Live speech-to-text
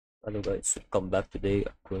Hello guys, welcome back. Today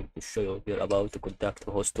I'm going to show you here about to contact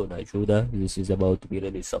host on Agoda. This is about to be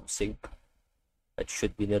really something that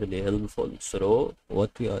should be really helpful. So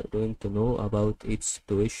what we are going to know about each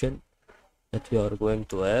situation that we are going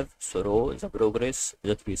to have. So the progress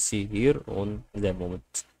that we see here on the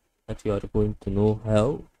moment that we are going to know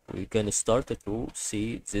how we can start to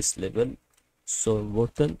see this level so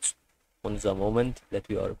important on the moment that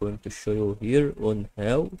we are going to show you here on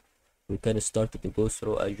how we can start to go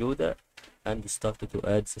through Agoda and start to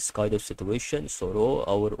add this kind of situation through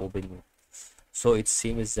our opinion. So it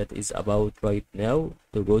seems that is about right now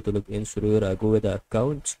to go to log in through your Agoda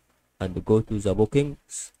account and go to the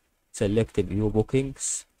bookings, select view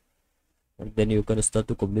bookings, and then you can start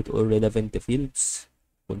to complete all relevant fields,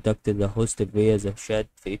 contact the host via the chat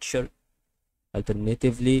feature.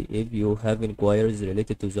 Alternatively, if you have inquiries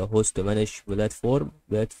related to the host managed platform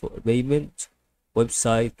payment,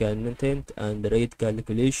 website content, and rate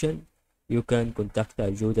calculation, you can contact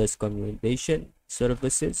Agoda's communication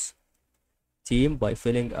services team by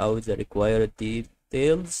filling out the required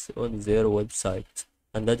details on their website.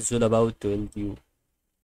 And that is all about to help you.